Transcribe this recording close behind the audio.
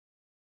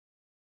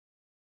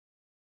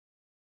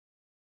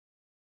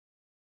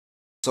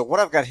So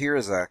what I've got here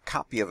is a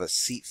copy of a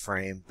seat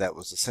frame that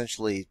was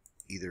essentially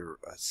either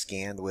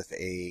scanned with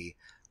a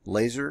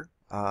laser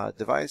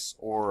device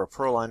or a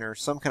Proliner,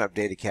 some kind of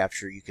data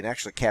capture. You can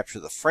actually capture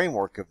the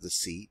framework of the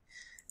seat,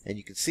 and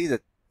you can see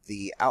that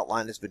the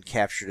outline has been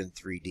captured in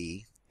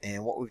 3D.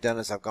 And what we've done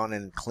is I've gone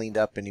in and cleaned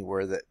up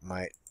anywhere that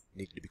might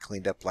need to be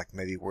cleaned up, like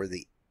maybe where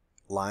the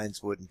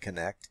lines wouldn't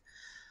connect.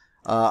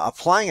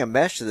 Applying a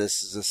mesh to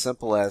this is as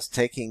simple as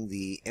taking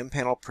the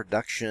MPanel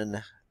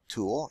Production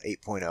tool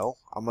 8.0.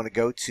 I'm going to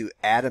go to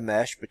add a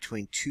mesh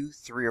between 2,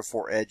 3, or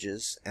 4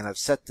 edges, and I've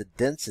set the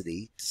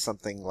density to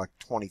something like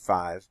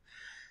 25.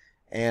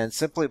 And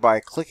simply by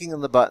clicking on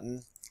the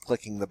button,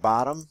 clicking the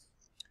bottom,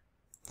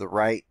 the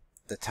right,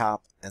 the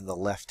top, and the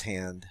left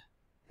hand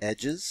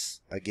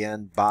edges,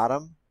 again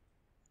bottom,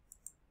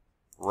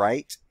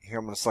 right, here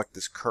I'm going to select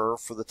this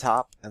curve for the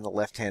top and the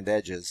left hand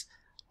edges,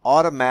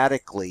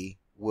 automatically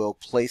will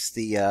place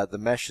the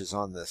meshes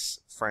on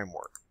this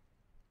framework.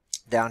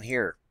 Down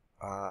here,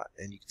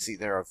 and you can see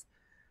there,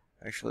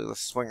 actually, let's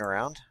swing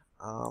around.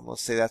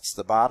 Let's say that's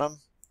the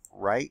bottom,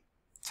 right,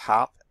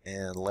 top,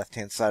 and left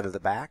hand side of the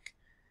back.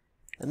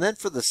 And then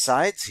for the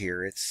sides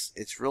here,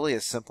 it's really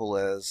as simple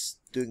as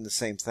doing the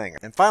same thing.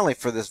 And finally,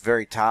 for this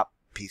very top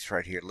piece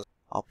right here,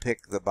 I'll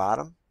pick the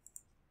bottom,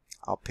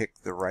 I'll pick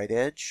the right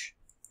edge,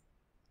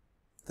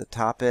 the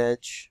top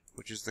edge,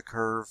 which is the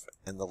curve,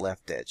 and the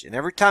left edge. And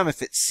every time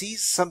if it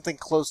sees something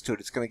close to it,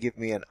 it's going to give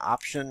me an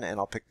option, and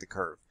I'll pick the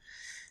curve.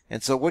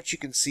 And so what you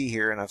can see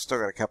here, and I've still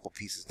got a couple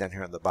pieces down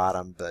here on the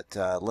bottom, but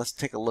let's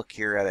take a look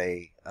here at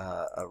a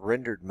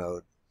rendered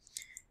mode.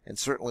 And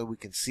certainly we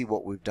can see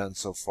what we've done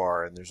so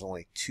far, and there's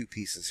only 2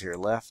 pieces here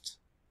left.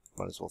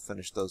 Might as well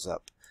finish those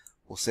up.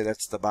 We'll say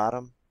that's the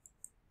bottom,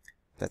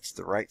 that's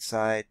the right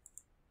side,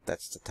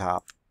 that's the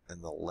top,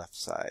 and the left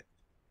side.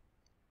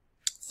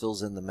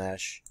 Fills in the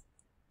mesh,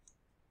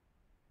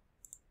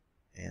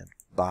 and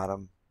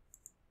bottom,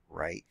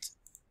 right,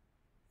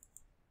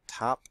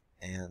 top,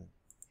 and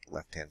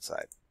left hand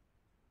side.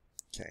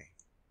 Okay,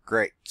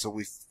 great. So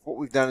what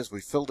we've done is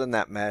we filled in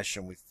that mesh,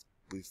 and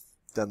we've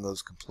done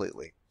those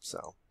completely.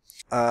 So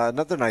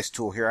another nice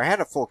tool here. I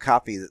had a full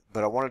copy,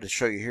 but I wanted to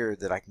show you here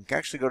that I can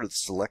actually go to the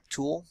select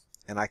tool,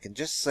 and I can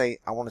just say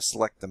I want to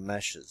select the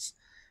meshes.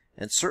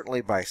 And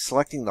certainly by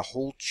selecting the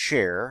whole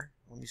chair,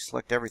 let me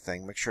select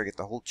everything, make sure I get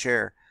the whole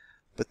chair,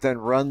 but then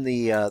run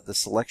the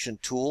selection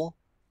tool.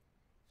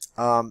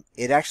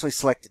 It actually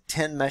selected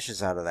 10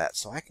 meshes out of that,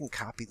 so I can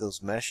copy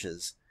those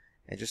meshes.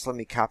 And just let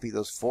me copy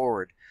those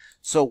forward.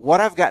 So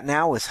what I've got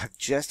now is I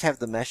just have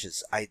the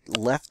meshes. I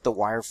left the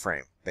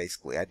wireframe,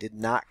 basically. I did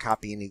not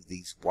copy any of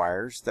these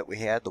wires that we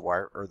had, the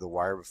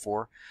wire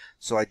before.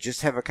 So I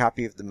just have a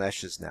copy of the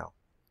meshes now.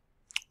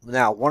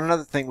 Now, one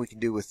other thing we can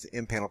do with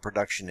MPanel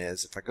Production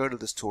is, if I go to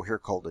this tool here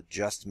called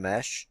Adjust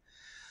Mesh,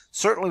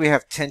 certainly we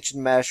have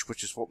tension mesh,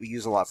 which is what we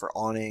use a lot for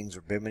awnings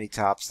or bimini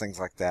tops, things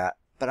like that.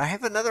 But I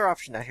have another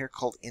option out here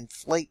called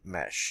Inflate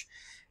Mesh.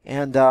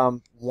 And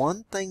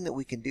one thing that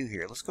we can do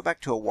here, let's go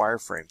back to a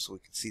wireframe so we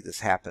can see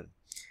this happen,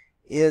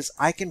 is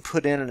I can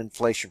put in an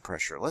inflation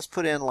pressure. Let's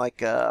put in like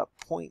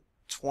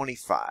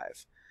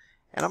 0.25.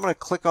 And I'm going to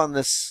click on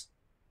this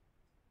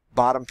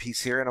bottom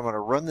piece here, and I'm going to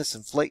run this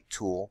inflate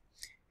tool.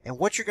 And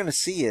what you're going to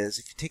see is,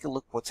 if you take a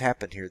look what's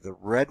happened here, the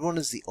red one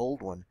is the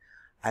old one.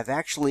 I've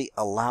actually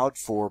allowed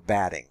for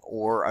batting,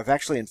 or I've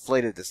actually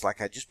inflated this, like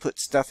I just put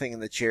stuffing in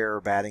the chair or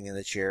batting in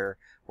the chair,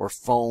 or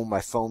foam, I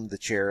foamed the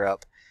chair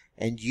up.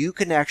 And you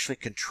can actually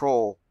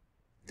control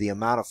the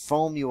amount of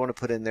foam you want to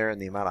put in there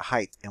and the amount of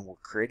height, and we're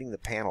creating the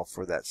panel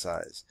for that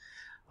size.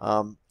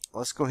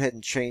 Let's go ahead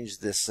and change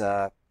this.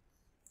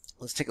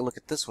 Let's take a look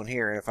at this one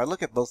here. And if I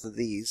look at both of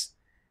these,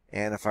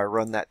 and if I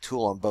run that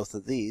tool on both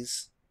of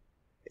these,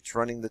 it's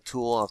running the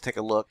tool. I'll take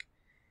a look.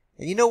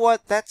 And you know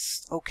what?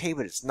 That's okay,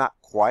 but it's not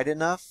quite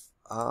enough.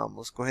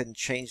 Let's go ahead and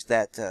change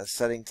that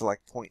setting to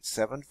like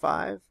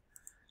 0.75.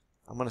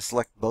 I'm going to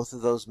select both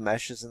of those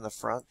meshes in the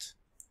front.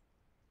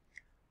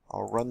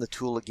 I'll run the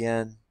tool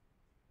again,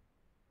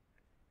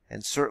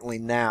 and certainly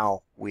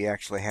now we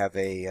actually have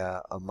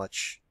a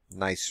much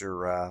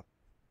nicer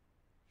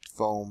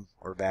foam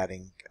or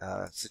batting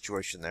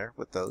situation there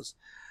with those.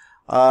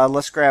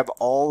 Let's grab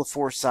all the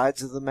 4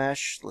 sides of the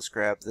mesh. Let's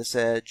grab this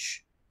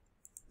edge,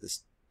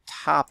 this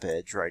top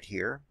edge right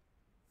here,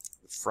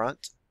 the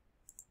front.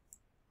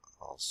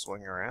 I'll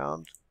swing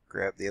around,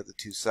 grab the other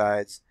 2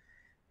 sides,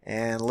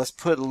 and let's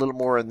put a little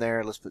more in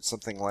there. Let's put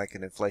something like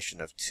an inflation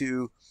of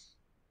 2.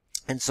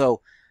 And so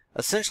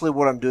essentially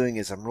what I'm doing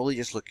is I'm really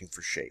just looking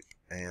for shape,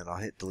 and I'll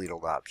hit delete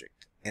old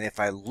object. And if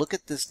I look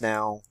at this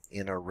now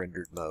in a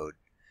rendered mode,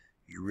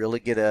 you really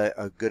get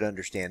a good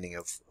understanding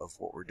of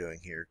what we're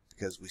doing here,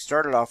 because we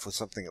started off with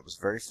something that was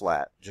very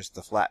flat, just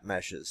the flat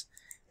meshes.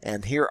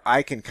 And here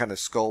I can kind of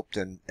sculpt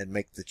and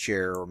make the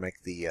chair or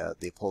make the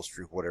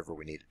upholstery whatever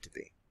we need it to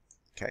be.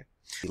 Okay,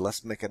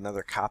 let's make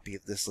another copy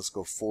of this. Let's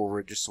go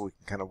forward just so we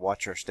can kind of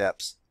watch our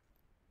steps.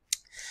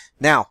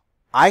 Now,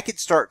 I could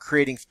start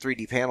creating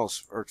 3D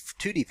panels or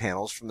 2D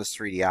panels from this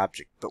 3D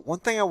object. But one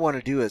thing I want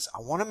to do is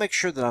I want to make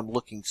sure that I'm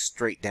looking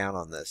straight down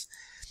on this.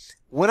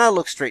 when I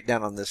look straight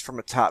down on this from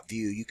a top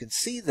view, you can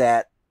see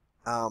that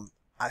I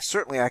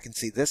can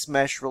see this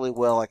mesh really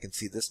well. I can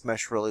see this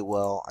mesh really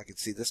well. I can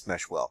see this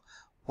mesh well.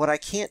 What I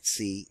can't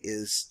see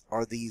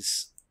are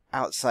these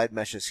outside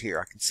meshes here.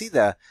 I can see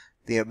the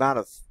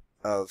amount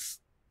of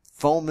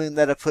foaming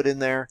that I put in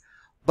there,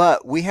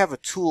 but we have a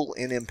tool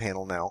in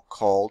MPanel now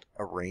called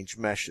Arrange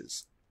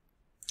Meshes.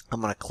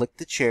 I'm going to click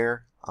the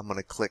chair. I'm going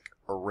to click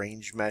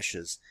Arrange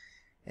Meshes,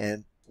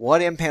 and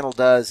what MPanel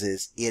does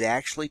is it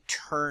actually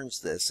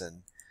turns this,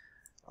 and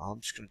I'm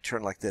just going to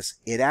turn like this.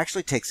 It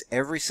actually takes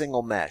every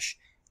single mesh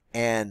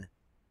and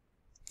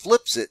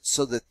flips it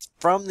so that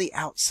from the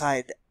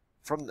outside,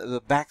 from the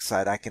back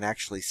side, I can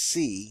actually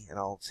see, and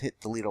I'll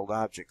hit delete old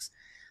objects,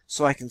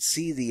 so I can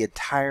see the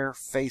entire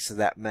face of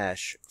that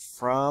mesh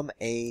from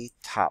a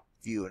top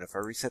view. And if I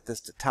reset this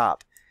to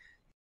top,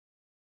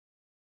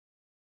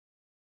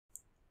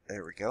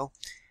 there we go.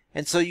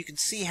 And so you can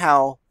see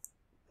how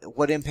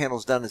what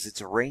MPanel's done is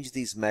it's arranged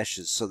these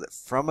meshes so that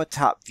from a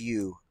top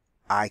view,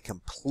 I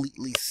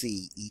completely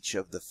see each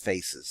of the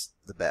faces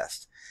the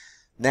best.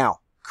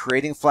 Now,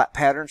 creating flat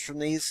patterns from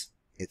these,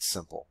 it's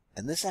simple.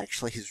 And this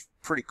actually is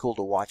pretty cool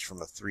to watch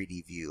from a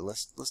 3D view.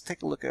 Let's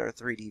take a look at our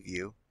 3D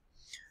view.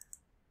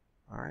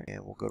 All right,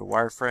 and we'll go to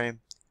wireframe.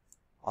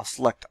 I'll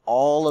select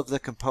all of the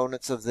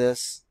components of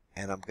this,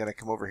 and I'm going to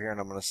come over here and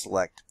I'm going to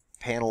select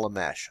panel a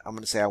mesh. I'm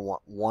going to say I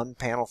want one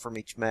panel from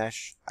each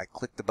mesh. I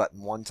click the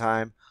button one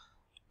time.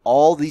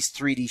 All these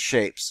 3D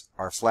shapes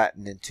are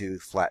flattened into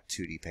flat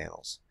 2D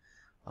panels.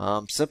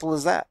 Simple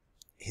as that.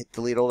 Hit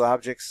delete old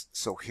objects.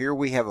 So here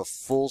we have a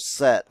full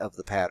set of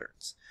the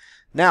patterns.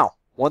 Now,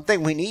 one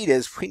thing we need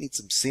is we need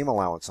some seam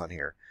allowance on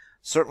here.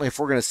 Certainly if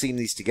we're going to seam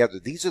these together,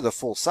 these are the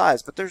full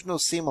size, but there's no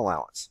seam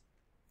allowance.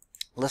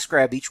 Let's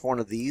grab each one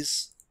of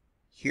these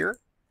here,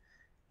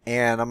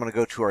 and I'm going to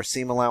go to our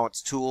seam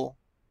allowance tool.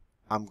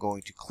 I'm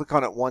going to click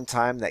on it one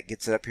time. That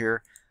gets it up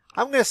here.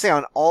 I'm going to say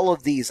on all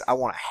of these, I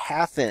want a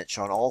 1/2 inch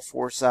on all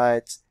 4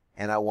 sides,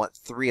 and I want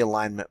 3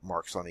 alignment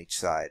marks on each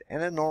side,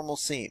 and a normal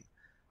seam.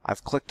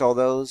 I've clicked all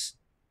those.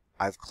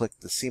 I've clicked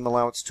the seam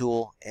allowance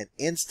tool, and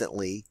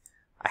instantly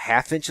a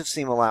 1/2 inch of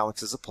seam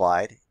allowance is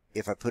applied.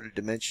 If I put a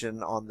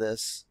dimension on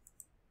this,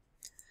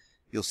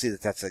 you'll see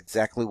that that's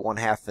exactly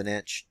 1/2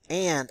 inch,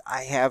 and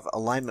I have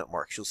alignment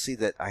marks. You'll see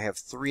that I have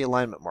 3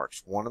 alignment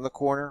marks, one in the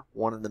corner,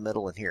 one in the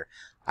middle, and here.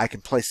 I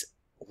can place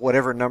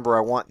whatever number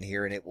I want in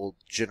here, and it will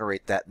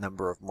generate that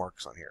number of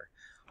marks on here.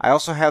 I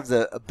also have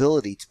the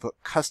ability to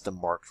put custom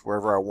marks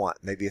wherever I want.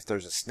 Maybe if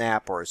there's a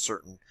snap or a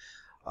certain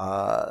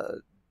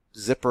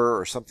zipper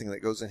or something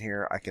that goes in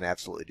here, I can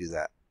absolutely do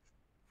that.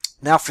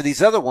 Now for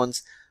these other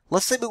ones,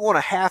 let's say we want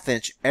a 1/2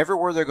 inch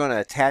everywhere they're going to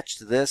attach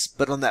to this,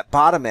 but on that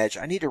bottom edge,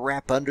 I need to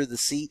wrap under the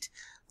seat.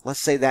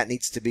 Let's say that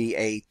needs to be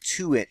a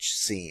 2-inch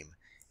seam.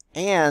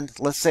 And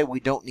let's say we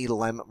don't need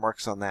alignment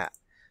marks on that.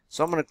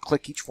 So I'm going to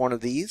click each one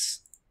of these.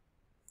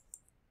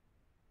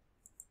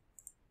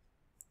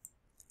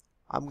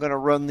 I'm going to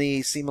run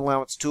the seam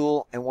allowance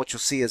tool, and what you'll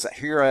see is that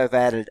here I've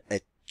added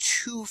a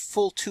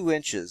full 2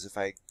 inches. If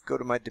I go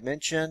to my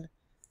dimension,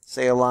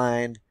 say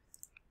align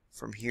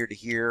from here to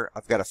here,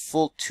 I've got a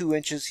full 2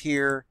 inches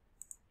here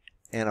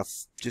and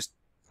just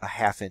a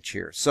 1/2 inch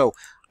here. So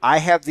I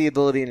have the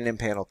ability in an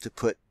MPanel to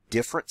put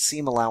different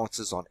seam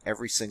allowances on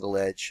every single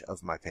edge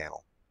of my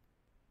panel.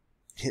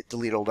 Hit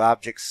delete old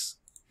objects.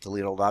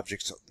 Delete old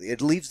objects.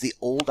 It leaves the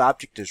old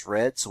object as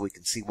red so we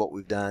can see what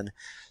we've done.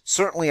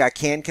 Certainly I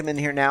can come in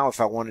here now if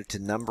I wanted to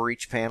number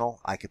each panel.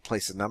 I could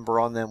place a number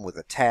on them with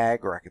a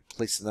tag, or I could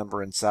place a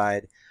number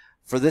inside.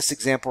 For this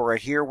example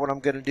right here, what I'm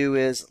going to do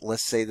is,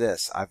 let's say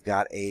this. I've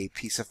got a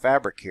piece of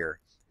fabric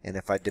here, and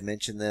if I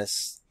dimension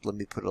this, let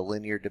me put a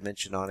linear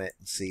dimension on it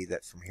and see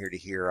that from here to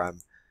here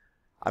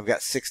I've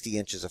got 60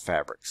 inches of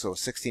fabric. So a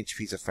 60-inch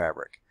piece of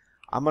fabric.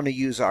 I'm going to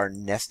use our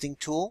nesting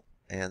tool,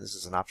 and this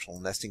is an optional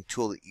nesting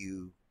tool that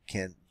you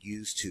can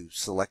use to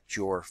select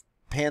your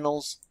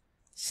panels,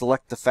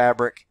 select the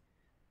fabric,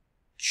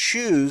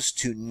 choose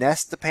to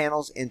nest the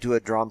panels into a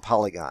drawn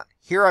polygon.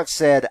 Here I've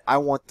said I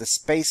want the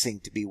spacing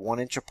to be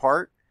 1 inch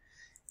apart,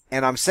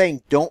 and I'm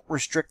saying don't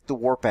restrict the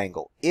warp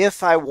angle.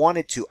 If I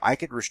wanted to, I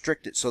could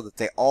restrict it so that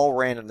they all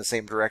ran in the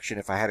same direction.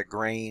 If I had a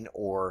grain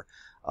or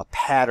a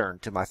pattern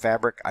to my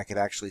fabric, I could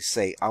actually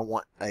say I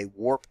want a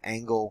warp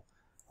angle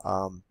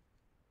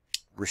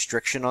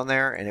restriction on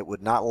there, and it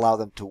would not allow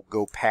them to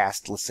go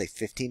past, let's say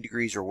 15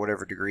 degrees or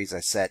whatever degrees I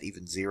set,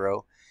 even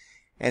 0.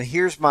 And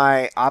here's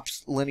my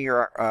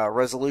linear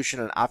resolution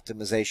and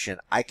optimization.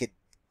 I could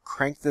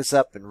crank this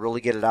up and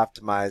really get it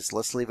optimized.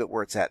 Let's leave it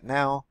where it's at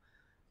now.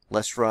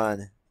 Let's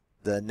run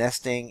the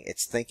nesting.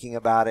 It's thinking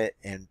about it,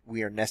 and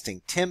we are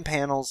nesting 10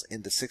 panels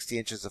into 60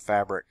 inches of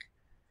fabric.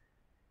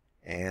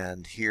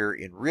 And here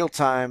in real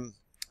time,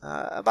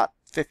 about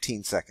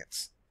 15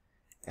 seconds.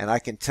 And I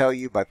can tell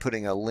you by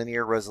putting a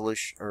linear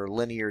resolution or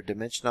linear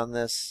dimension on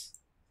this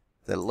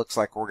that it looks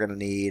like we're going to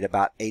need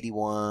about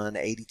 81,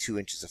 82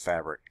 inches of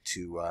fabric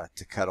to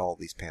cut all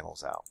these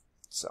panels out.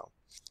 So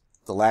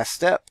the last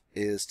step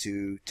is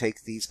to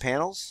take these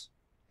panels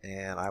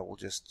and I will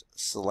just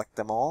select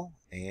them all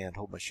and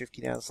hold my shift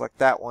key down and select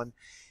that one.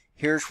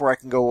 Here's where I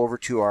can go over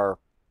to our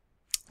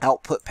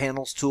output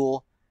panels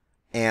tool,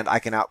 and I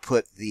can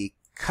output the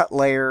cut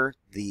layer,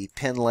 the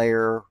pen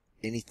layer,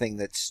 anything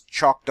that's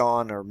chalked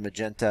on or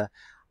magenta.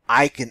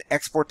 I can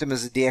export them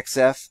as a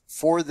DXF.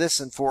 For this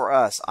and for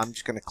us, I'm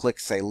just going to click,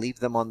 say, leave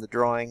them on the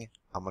drawing.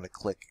 I'm going to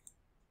click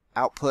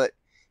output.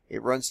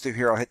 It runs through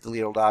here. I'll hit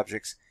delete old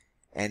objects.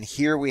 And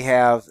here we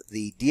have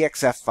the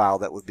DXF file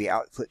that would be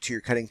output to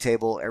your cutting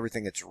table.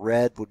 Everything that's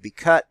red would be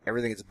cut.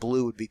 Everything that's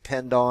blue would be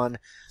penned on.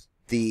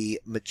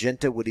 The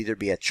magenta would either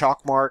be a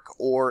chalk mark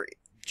or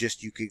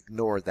just you could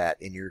ignore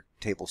that in your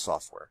table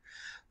software.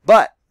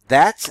 But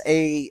that's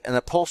an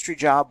upholstery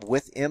job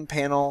with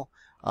MPanel.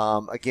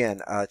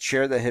 Again, a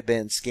chair that had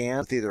been scanned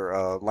with either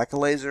a Leica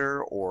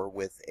laser or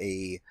with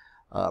a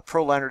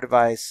ProLiner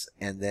device,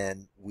 and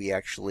then we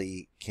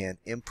actually can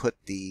input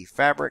the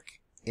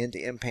fabric into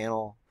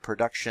MPanel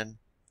Production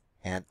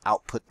and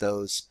output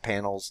those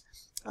panels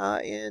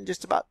in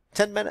just about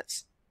 10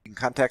 minutes. You can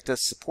contact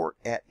us,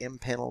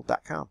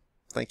 support@mpanel.com.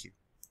 Thank you.